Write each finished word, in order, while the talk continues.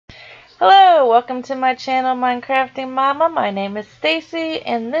Hello, welcome to my channel, Minecrafting Mama. My name is Stacy,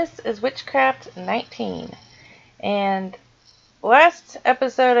 and this is WitchCraft 19. And last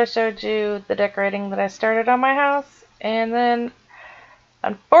episode I showed you the decorating that I started on my house, and then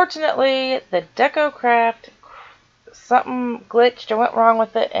unfortunately the WitchCraft, something glitched or went wrong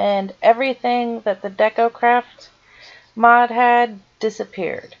with it, and everything that the WitchCraft mod had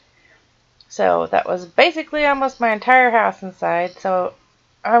disappeared. So that was basically almost my entire house inside. So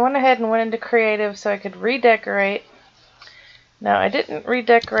I went ahead and went into creative so I could redecorate. Now I didn't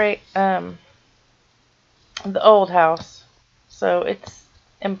redecorate the old house, so it's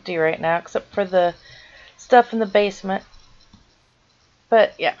empty right now except for the stuff in the basement.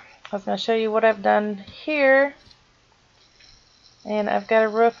 But yeah, I was going to show you what I've done here, and I've got a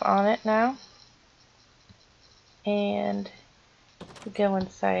roof on it now. And we go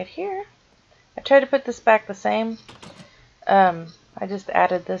inside here. I tried to put this back the same. I just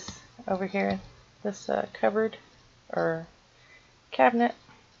added this over here, this cupboard or cabinet,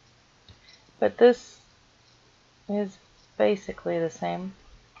 but this is basically the same,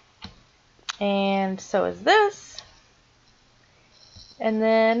 and so is this. And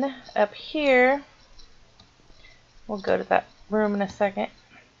then up here, we'll go to that room in a second.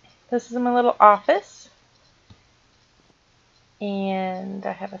 This is my little office, and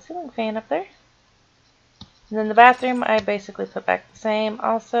I have a ceiling fan up there. And then the bathroom I basically put back the same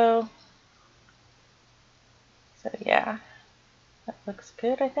also. So yeah, that looks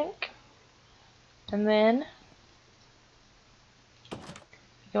good, I think. And then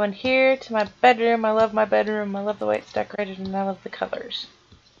go in here to my bedroom. I love my bedroom. I love the way it's decorated, and I love the colors.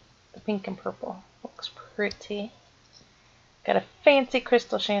 The pink and purple looks pretty. Got a fancy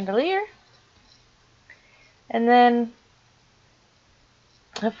crystal chandelier. And then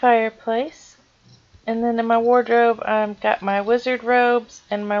a fireplace. And then in my wardrobe, I've got my wizard robes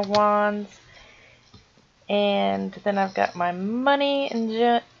and my wands. And then I've got my money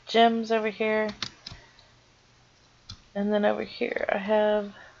and gems over here. And then over here I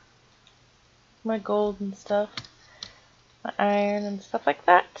have my gold and stuff, my iron and stuff like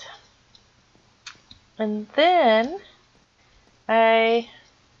that. And then I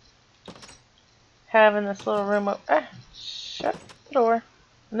have in this little room, shut the door.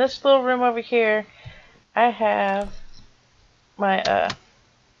 In this little room over here, I have my,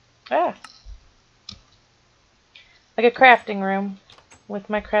 like a crafting room with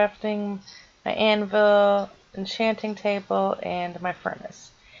my crafting, my anvil, enchanting table, and my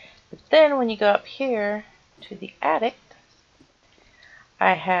furnace. But then when you go up here to the attic,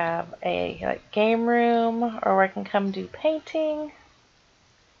 I have a game room, or where I can come do painting,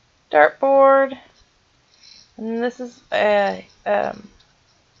 dartboard, and this is a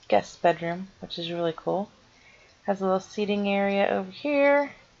guest bedroom, which is really cool. Has a little seating area over here,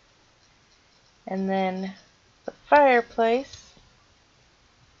 and then the fireplace,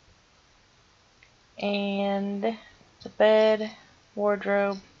 and the bed,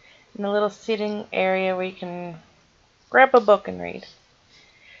 wardrobe, and a little seating area where you can grab a book and read.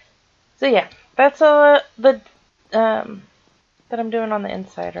 So yeah, that's all that I'm doing on the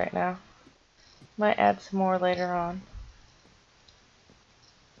inside right now. Might add some more later on.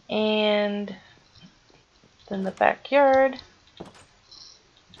 And then the backyard,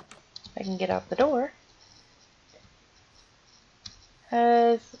 I can get out the door,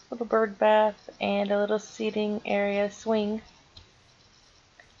 has a little bird bath and a little seating area swing.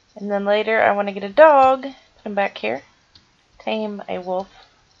 And then later I want to get a dog, put him back here, tame a wolf.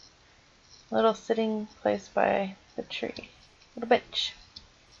 Little sitting place by the tree, little bench.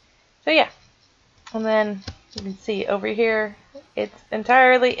 So yeah, and then you can see over here it's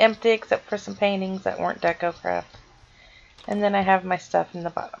entirely empty except for some paintings that weren't WitchCraft. And then I have my stuff in the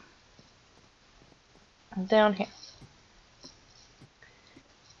bottom. And down here.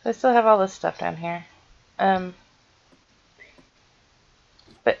 So I still have all this stuff down here. But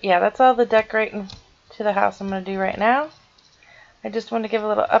yeah, that's all the decorating to the house I'm going to do right now. I just want to give a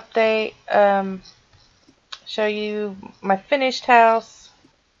little update, show you my finished house,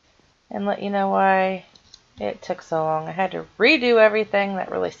 and let you know why it took so long. I had to redo everything. That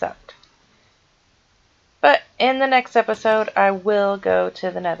really sucked. But in the next episode, I will go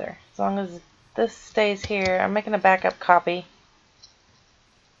to the Nether. As long as this stays here, I'm making a backup copy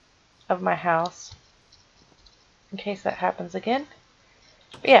of my house in case that happens again.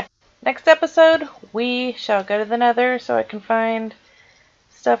 But yeah, next episode, we shall go to the Nether so I can find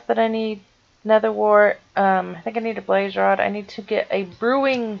stuff that I need. Nether wart. I think I need a blaze rod. I need to get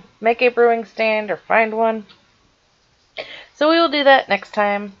make a brewing stand or find one. So we will do that next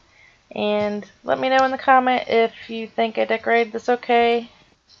time. And let me know in the comment if you think I decorated this okay.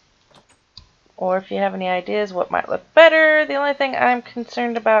 or if you have any ideas what might look better. The only thing I'm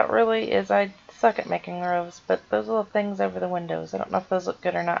concerned about really is I suck at making rows, but those little things over the windows, I don't know if those look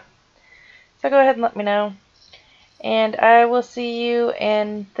good or not. So go ahead and let me know. And I will see you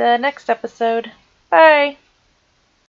in the next episode. Bye!